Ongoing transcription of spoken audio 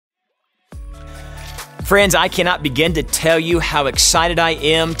Friends, I cannot begin to tell you how excited I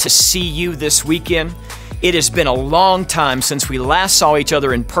am to see you this weekend. It has been a long time since we last saw each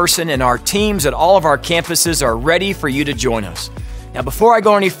other in person, and our teams at all of our campuses are ready for you to join us. Now, before I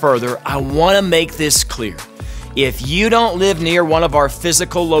go any further, I want to make this clear. If you don't live near one of our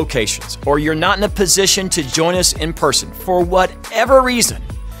physical locations, or you're not in a position to join us in person for whatever reason,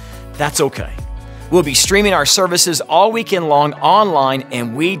 that's okay. We'll be streaming our services all weekend long online,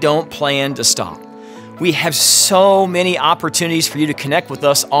 and we don't plan to stop. We have so many opportunities for you to connect with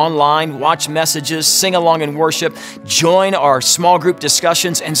us online, watch messages, sing along in worship, join our small group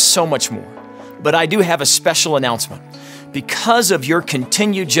discussions, and so much more. But I do have a special announcement. Because of your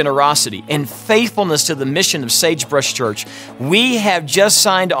continued generosity and faithfulness to the mission of Sagebrush Church, we have just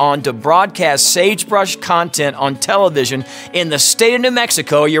signed on to broadcast Sagebrush content on television in the state of New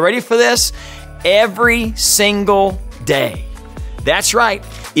Mexico. Are you ready for this? Every single day. That's right.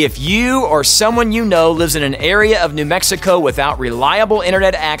 If you or someone you know lives in an area of New Mexico without reliable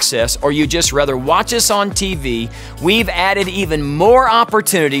internet access, or you just rather watch us on TV, we've added even more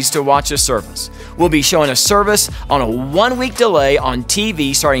opportunities to watch a service. We'll be showing a service on a 1-week delay on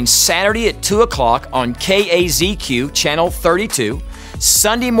TV starting Saturday at 2 o'clock on KAZQ Channel 32,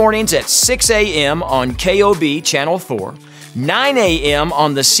 Sunday mornings at 6 a.m. on KOB Channel 4, 9 a.m.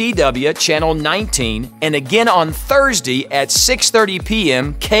 on the CW Channel 19, and again on Thursday at 6:30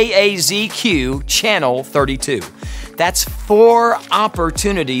 p.m. KAZQ Channel 32. That's 4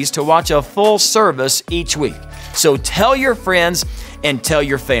 opportunities to watch a full service each week. So tell your friends and tell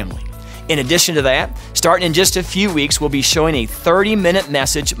your family. In addition to that, starting in just a few weeks, we'll be showing a 30-minute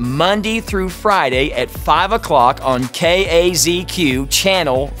message Monday through Friday at 5 o'clock on KAZQ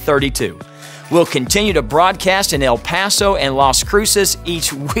Channel 32. We'll continue to broadcast in El Paso and Las Cruces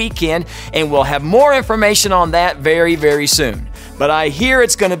each weekend, and we'll have more information on that very, very soon. But I hear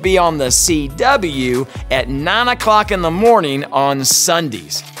it's going to be on the CW at 9 o'clock in the morning on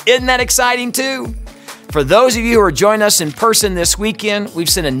Sundays. Isn't that exciting too? For those of you who are joining us in person this weekend, we've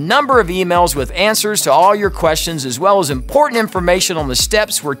sent a number of emails with answers to all your questions, as well as important information on the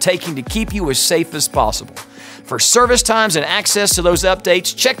steps we're taking to keep you as safe as possible. For service times and access to those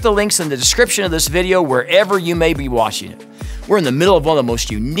updates, check the links in the description of this video wherever you may be watching it. We're in the middle of one of the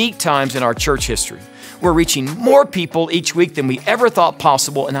most unique times in our church history. We're reaching more people each week than we ever thought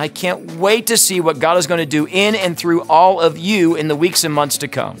possible, and I can't wait to see what God is going to do in and through all of you in the weeks and months to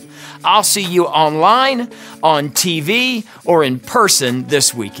come. I'll see you online, on TV, or in person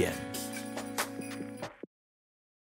this weekend.